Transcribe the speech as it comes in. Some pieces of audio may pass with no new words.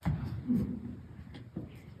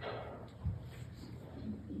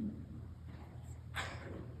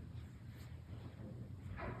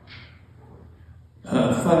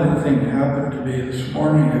funny thing happened to me this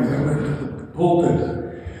morning as I went to the pulpit.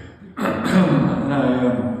 And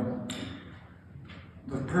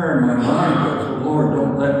the prayer in my mind was, "Oh Lord,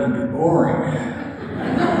 don't let me be boring."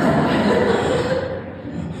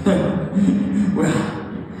 Well,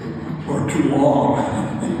 or too long.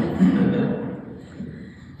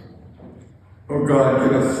 Oh God,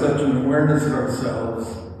 give us such an awareness of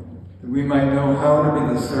ourselves that we might know how to be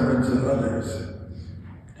the servants of others.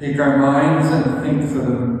 Take our minds and think for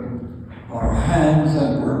them, our hands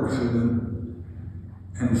and work through them,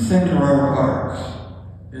 and center our hearts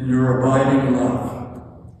in your abiding love.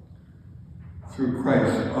 Through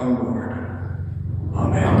Christ our Lord.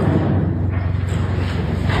 Amen.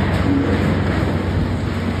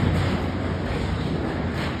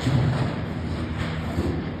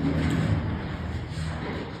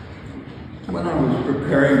 When I was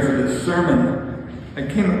preparing for this sermon, I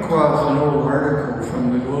came across an old article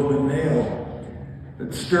from the Globe and Mail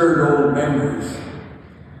that stirred old memories.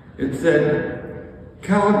 It said,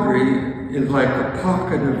 Calgary is like a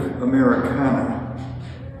pocket of Americana.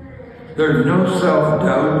 There's no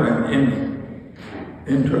self-doubt and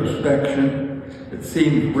introspection that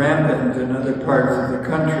seems rampant in other parts of the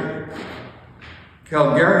country.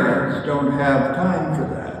 Calgarians don't have time for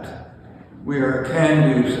that. We are a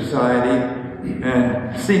can-do society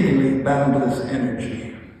and seemingly boundless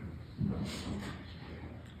energy.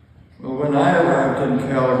 Well, when I arrived in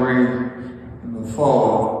Calgary in the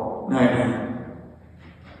fall of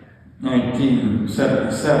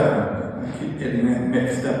 1977, I keep getting that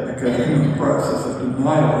mixed up because I'm in the process of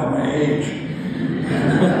denial of my age.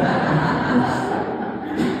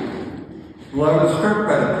 Well, I was struck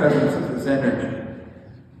by the presence of this energy,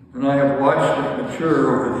 and I have watched it mature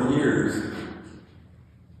over the years.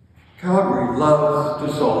 Calgary loves to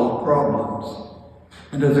solve problems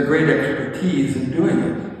and has a great expertise in doing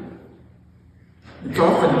it. It's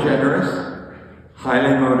often generous,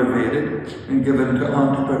 highly motivated, and given to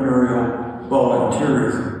entrepreneurial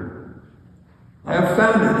volunteerism. I have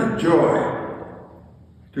found it a joy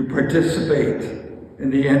to participate in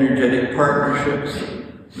the energetic partnerships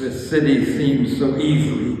this city seems so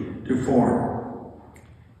easily to form.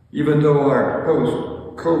 Even though our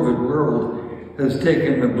post-COVID world has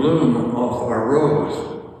taken the bloom off our rose,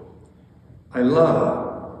 I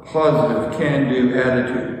love positive can-do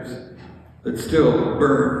attitudes that still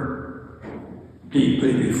burn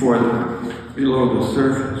deeply below the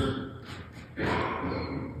surface.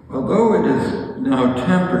 Although it is now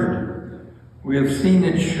tempered, we have seen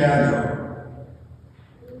its shadow,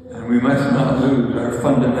 and we must not lose our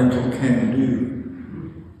fundamental can-do.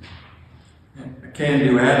 A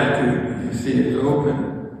can-do attitude, you see, is open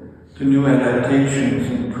to new adaptations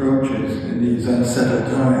and approaches in these unsettled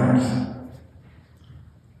times.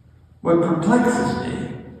 What perplexes me,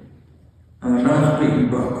 and I'm not speaking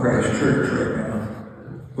about Christ Church right now,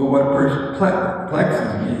 but what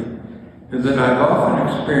perplexes me is that I've often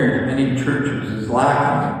experienced many churches as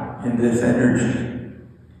lacking in this energy.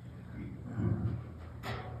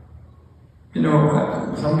 You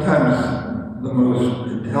know, sometimes the most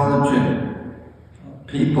intelligent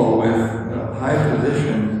people with high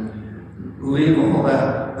positions leave all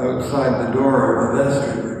that outside the door of the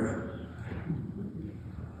vestry.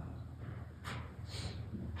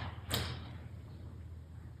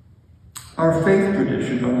 Our faith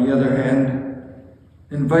tradition, on the other hand,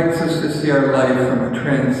 invites us to see our life from a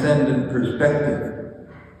transcendent perspective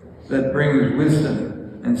that brings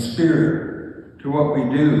wisdom and spirit to what we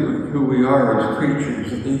do and who we are as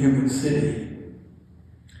creatures of the human city.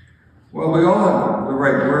 While we all have the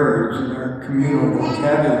right words in our communal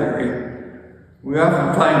vocabulary, we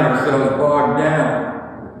often find ourselves bogged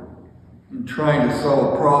down in trying to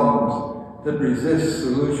solve problems that resist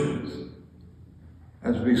solutions.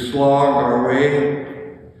 As we slog our way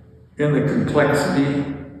in the complexity,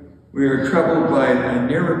 we are troubled by a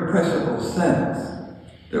irrepressible sense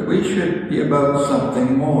that we should be about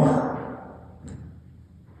something more.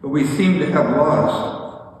 But we seem to have lost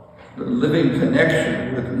the living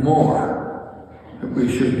connection with more that we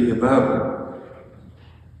should be about.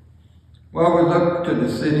 While we look to the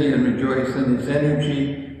city and rejoice in its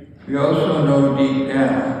energy, we also know deep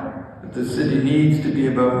down that the city needs to be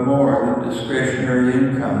about more than discretionary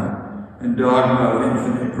income and dogma of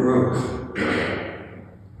infinite growth.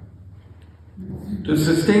 To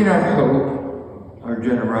sustain our hope, our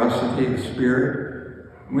generosity of spirit,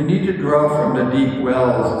 we need to draw from the deep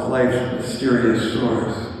wells of life's mysterious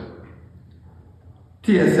source.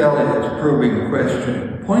 T.S. Eliot's probing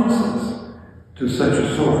question points us to such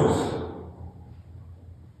a source.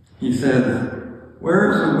 He says, "Where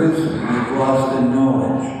is the wisdom we've lost in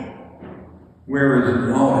knowledge? Where is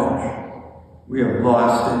knowledge we have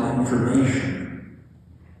lost in information.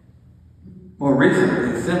 More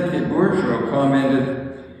recently, Cynthia Bourgeois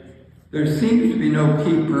commented, there seems to be no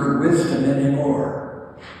keeper of wisdom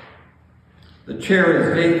anymore. The chair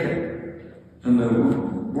is vacant, and the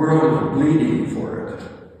world is bleeding for it.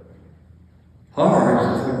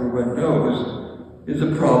 Ours, as everyone knows, is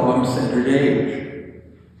a problem-centered age.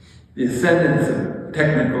 The ascendance of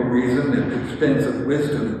technical reason at the expense of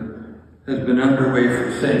wisdom has been underway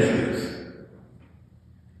for centuries.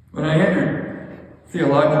 When I entered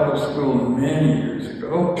theological school many years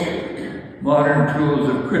ago, modern tools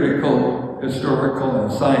of critical, historical,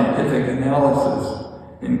 and scientific analysis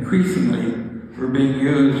increasingly were being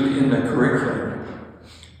used in the curriculum,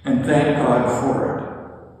 and thank God for it.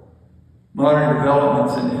 Modern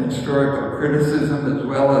developments in historical criticism, as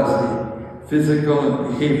well as the physical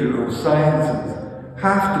and behavioral sciences,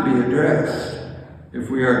 have to be addressed if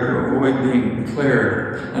we are to avoid being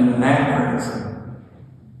declared an anachronism.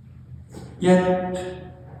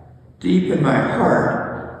 Yet, deep in my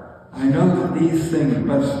heart, I know that these things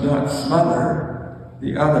must not smother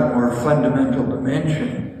the other more fundamental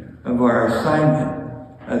dimension of our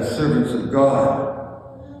assignment as servants of God.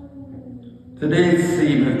 Today's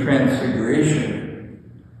theme of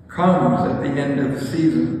Transfiguration comes at the end of a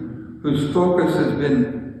season whose focus has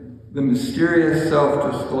been the mysterious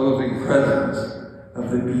self-disclosing presence of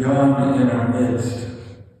the beyond in our midst.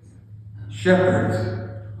 Shepherds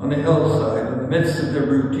on the hillside, in the midst of their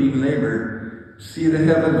routine labor, see the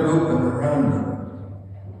heavens open around them.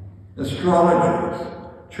 Astrologers,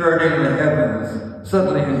 charting the heavens,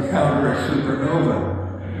 suddenly encounter a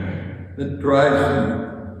supernova that drives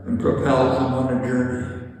them and propels them on a journey.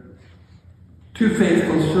 Two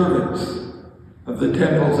faithful servants of the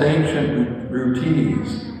temple's ancient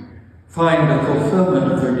routines find the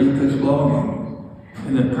fulfillment of their deepest longing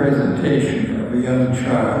in the presentation of a young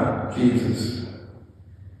child, Jesus.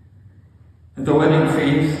 At the wedding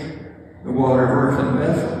feast, the water of earthen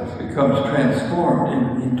vessels becomes transformed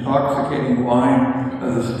into the intoxicating wine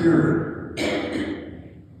of the Spirit.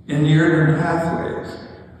 In the urban pathways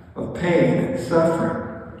of pain and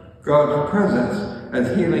suffering, God's presence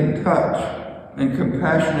as healing touch and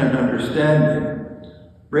compassionate understanding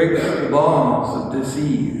breaks the bonds of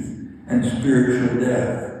disease and spiritual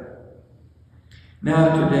death.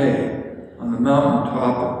 Now today, on the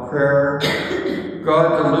mountaintop of prayer,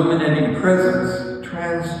 God's illuminating presence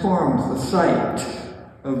transforms the sight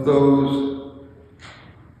of those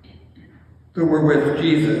who were with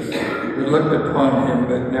Jesus, who looked upon him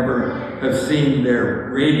but never have seen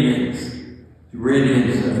their radiance, the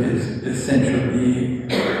radiance of his essential being.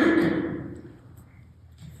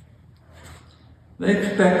 They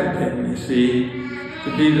expected him, you see,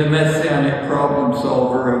 to be the messianic problem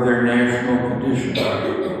solver of their national condition.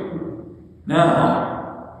 Now,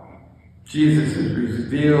 Jesus is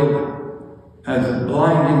revealed as a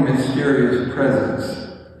blinding, mysterious presence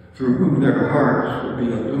through whom their hearts will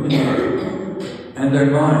be illuminated and their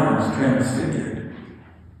minds transfigured.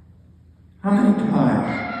 How many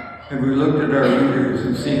times have we looked at our leaders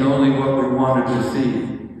and seen only what we wanted to see,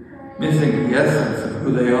 missing the essence of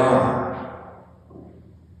who they are?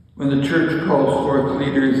 When the church calls forth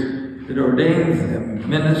leaders, it ordains them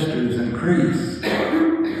ministers and priests.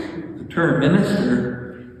 The term minister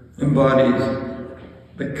embodies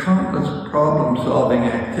the countless problem-solving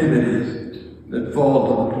activities that fall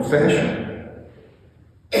to the profession.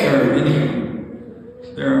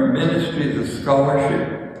 There are ministries of scholarship,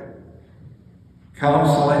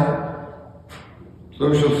 counseling,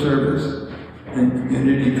 social service, and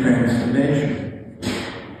community transformation.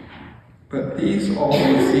 But these all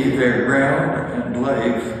receive their ground and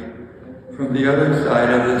life from the other side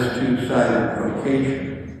of this two-sided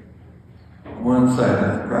vocation. One side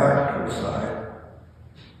is the practical side,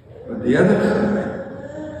 but the other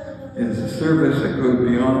side is the service that goes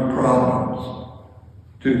beyond problems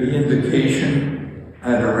to the invocation,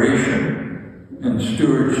 adoration, and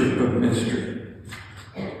stewardship of mystery.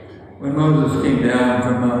 When Moses came down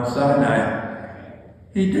from Mount Sinai,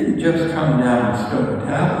 he didn't just come down with stone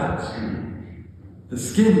tablets. The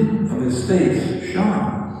skin of his face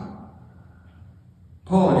shone.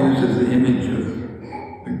 Paul uses the image of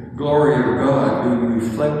the glory of God being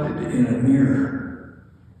reflected in a mirror.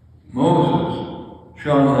 Moses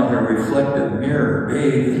shone like a reflective mirror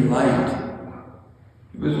bathed in light.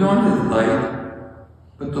 It was not his light,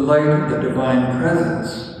 but the light of the divine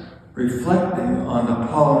presence reflecting on the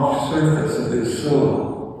polished surface of his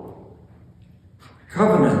soul. The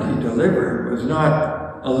covenant he delivered was not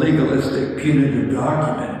a legalistic, punitive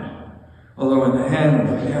document, although in the hands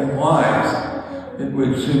of the unwise, it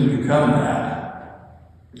would soon become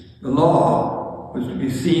that. The law was to be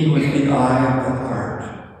seen with the eye of the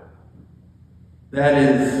heart. That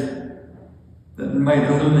is, that it might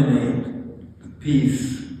illuminate the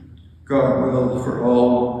peace God willed for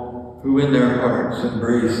all who in their hearts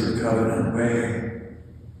embrace the covenant way.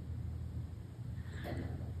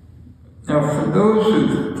 Now, for those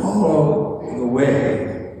who follow the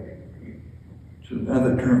way, which is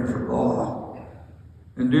another term for law,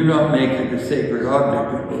 and do not make it a sacred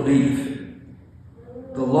object of belief,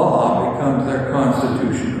 the law becomes their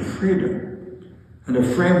constitution of freedom and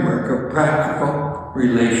a framework of practical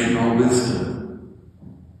relational wisdom.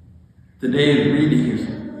 Today's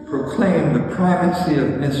readings proclaim the primacy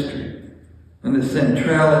of mystery and the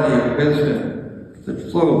centrality of wisdom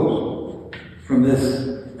that flows from this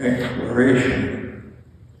exploration.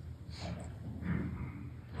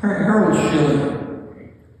 Harold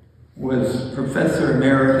Schilling was Professor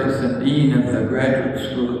Emeritus and Dean of the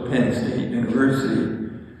Graduate School at Penn State University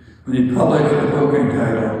when he published a book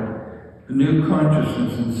entitled The New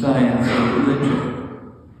Consciousness in Science and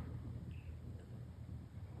Religion.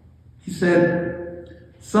 He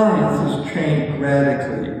said, science has changed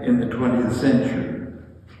radically in the 20th century,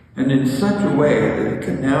 and in such a way that it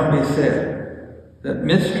can now be said that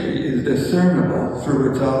mystery is discernible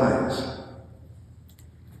through its eyes.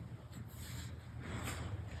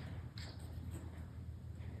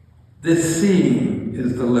 This seeing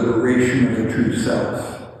is the liberation of the true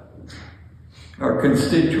self. Our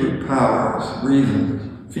constituent powers,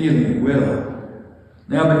 reason, feeling, will,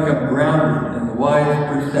 now become grounded in the wise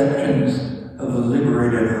perceptions of the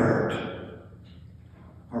liberated heart.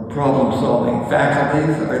 Our problem-solving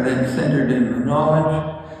faculties are then centered in the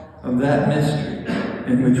knowledge of that mystery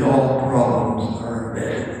in which all problems are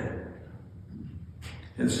embedded.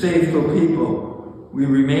 As faithful people, we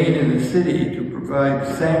remain in the city to provide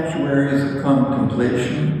sanctuaries of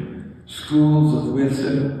contemplation, schools of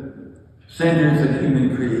wisdom, centers of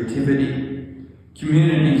human creativity,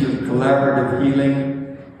 communities of collaborative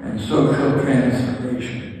healing, and social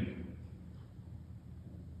transformation.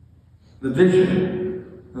 The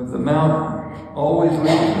vision of the mountain always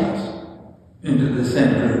leads us into the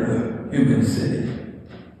center of the human city.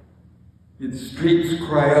 Its streets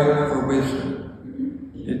cry out for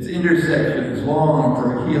wisdom. Its intersections long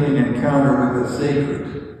for a healing encounter with the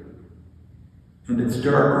sacred. And its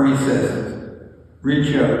dark recesses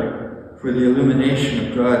reach out for the illumination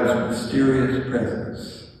of God's mysterious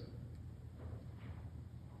presence.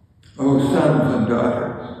 O sons and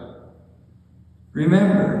daughters,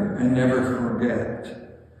 remember and never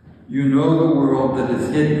forget, you know the world that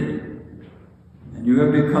is hidden, and you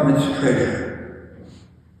have become its treasure.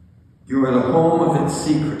 You are the home of its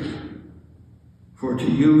secret, for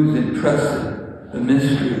to you is entrusted the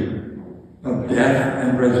mystery of death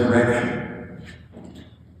and resurrection.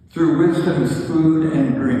 Through wisdom's food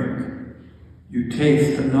and drink, you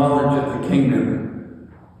taste the knowledge of the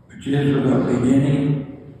kingdom, which is without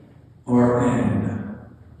beginning or end.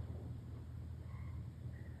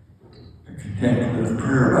 A contemplative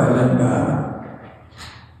prayer by Lynn Bowman.